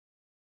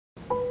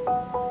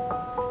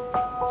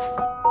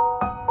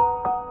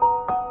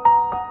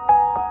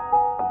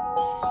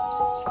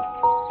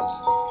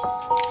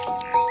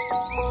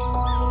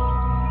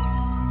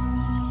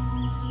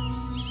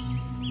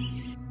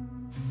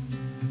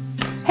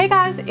Hey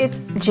guys,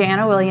 it's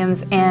Jana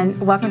Williams and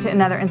welcome to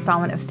another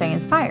installment of Stay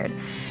Inspired.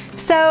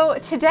 So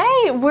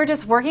today we're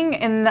just working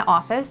in the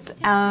office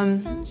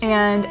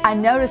and I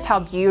noticed how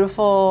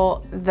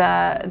beautiful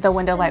the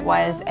window light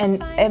was,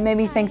 and it made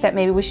me think that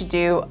maybe we should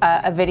do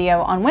a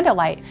video on window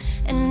light.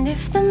 And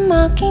if the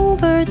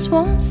mockingbirds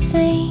won't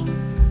sing,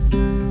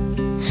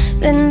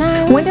 then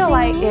I will Window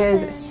light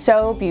is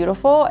so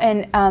beautiful,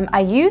 and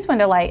I use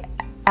window light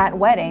at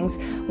weddings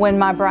when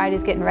my bride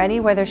is getting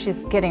ready, whether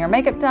she's getting her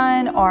makeup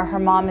done or her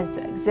mom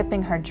is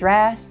zipping her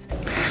dress.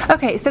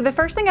 Okay, so the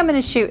first thing I'm going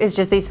to shoot is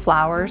just these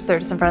flowers. They're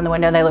just in front of the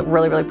window. They look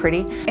really, really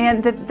pretty.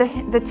 And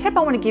the tip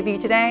I want to give you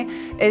today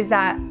is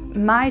that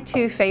my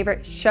two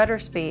favorite shutter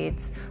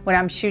speeds when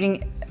I'm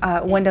shooting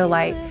window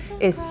light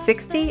is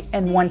 60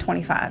 and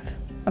 125.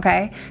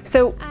 Okay,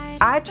 so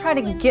I try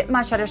to get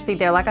my shutter speed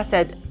there. Like I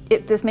said,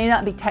 this may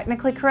not be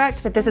technically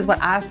correct, but this is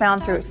what I've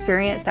found through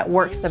experience that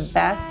works the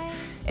best,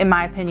 in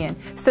my opinion.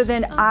 So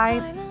then I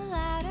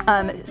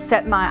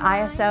set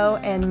my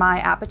ISO and my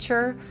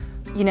aperture.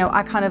 You know,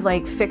 I kind of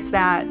like fix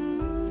that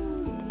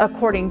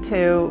according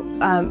to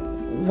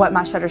what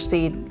my shutter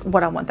speed,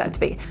 what I want that to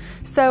be.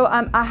 So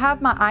I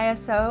have my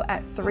ISO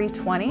at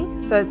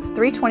 320, so it's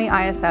 320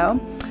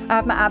 ISO. I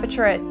have my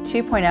aperture at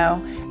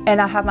 2.0, and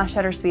I have my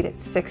shutter speed at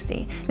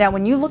 60. Now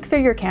when you look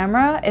through your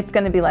camera, it's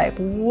gonna be like,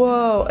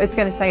 whoa, it's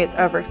gonna say it's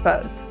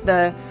overexposed.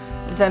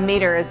 The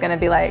meter is gonna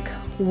be like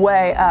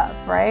way up,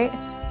 right?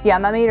 Yeah,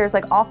 my meter is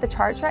like off the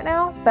charts right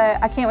now, but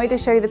I can't wait to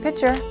show you the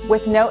picture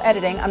with no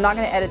editing. I'm not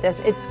gonna edit this.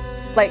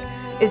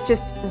 It's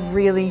just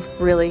really,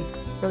 really,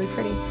 really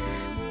pretty.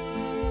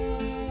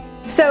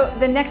 So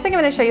the next thing I'm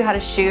gonna show you how to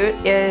shoot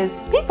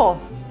is people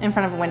in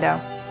front of a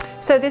window.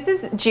 So this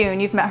is June,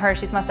 you've met her,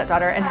 she's my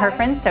stepdaughter, and her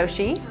friend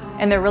Soshi,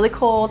 and they're really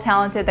cool,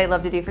 talented, they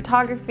love to do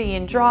photography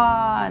and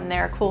draw, and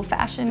they're cool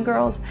fashion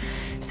girls.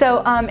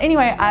 So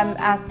anyway, I'm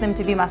asked them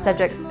to be my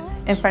subjects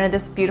in front of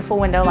this beautiful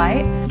window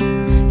light.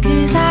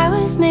 'Cause I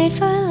was made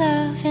for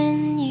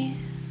loving you.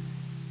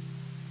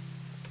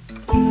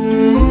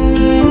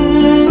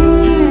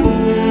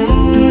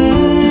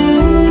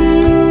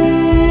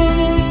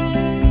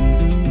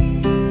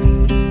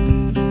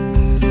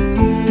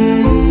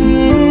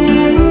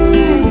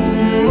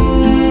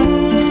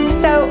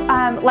 So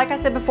like I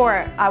said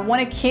before, I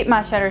want to keep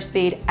my shutter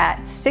speed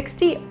at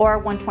 60 or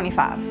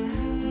 125.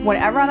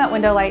 Whenever I'm at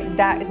window light,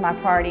 that is my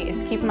priority,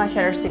 is keeping my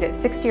shutter speed at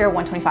 60 or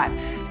 125.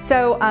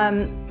 So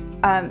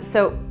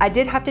so I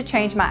did have to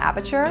change my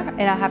aperture,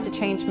 and I have to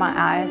change my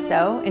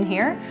ISO in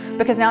here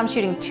because now I'm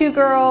shooting two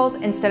girls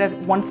instead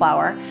of one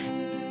flower.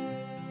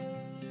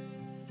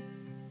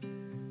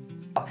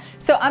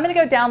 So I'm gonna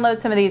go download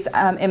some of these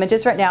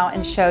images right now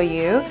and show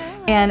you,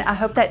 and I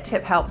hope that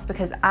tip helps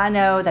because I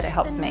know that it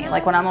helps me.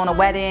 Like when I'm on a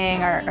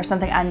wedding or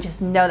something, I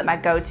just know that my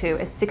go-to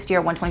is 60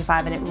 or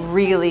 125, and it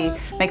really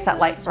makes that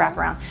light wrap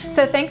around.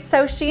 So thanks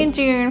Soshi and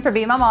June for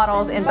being my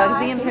models in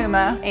Bugsy and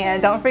Puma,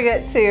 and don't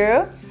forget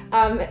to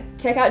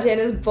check out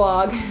Jana's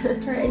blog,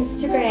 her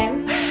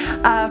Instagram,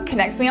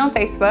 connect me on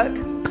Facebook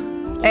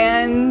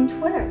and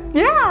Twitter.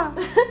 Yeah.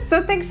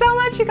 So thanks so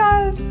much, you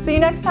guys. See you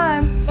next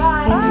time.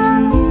 Bye.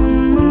 Bye.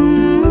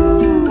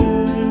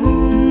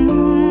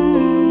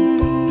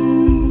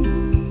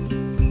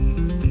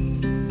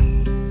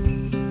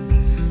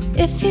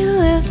 If you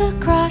lived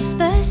across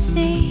the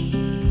sea,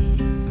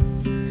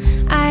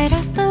 I'd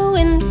ask the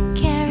wind to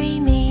carry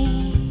me.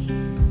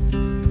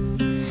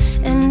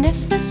 And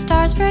if the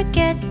stars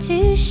forget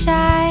to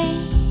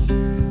shine,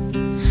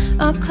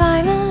 I'll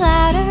climb a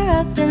ladder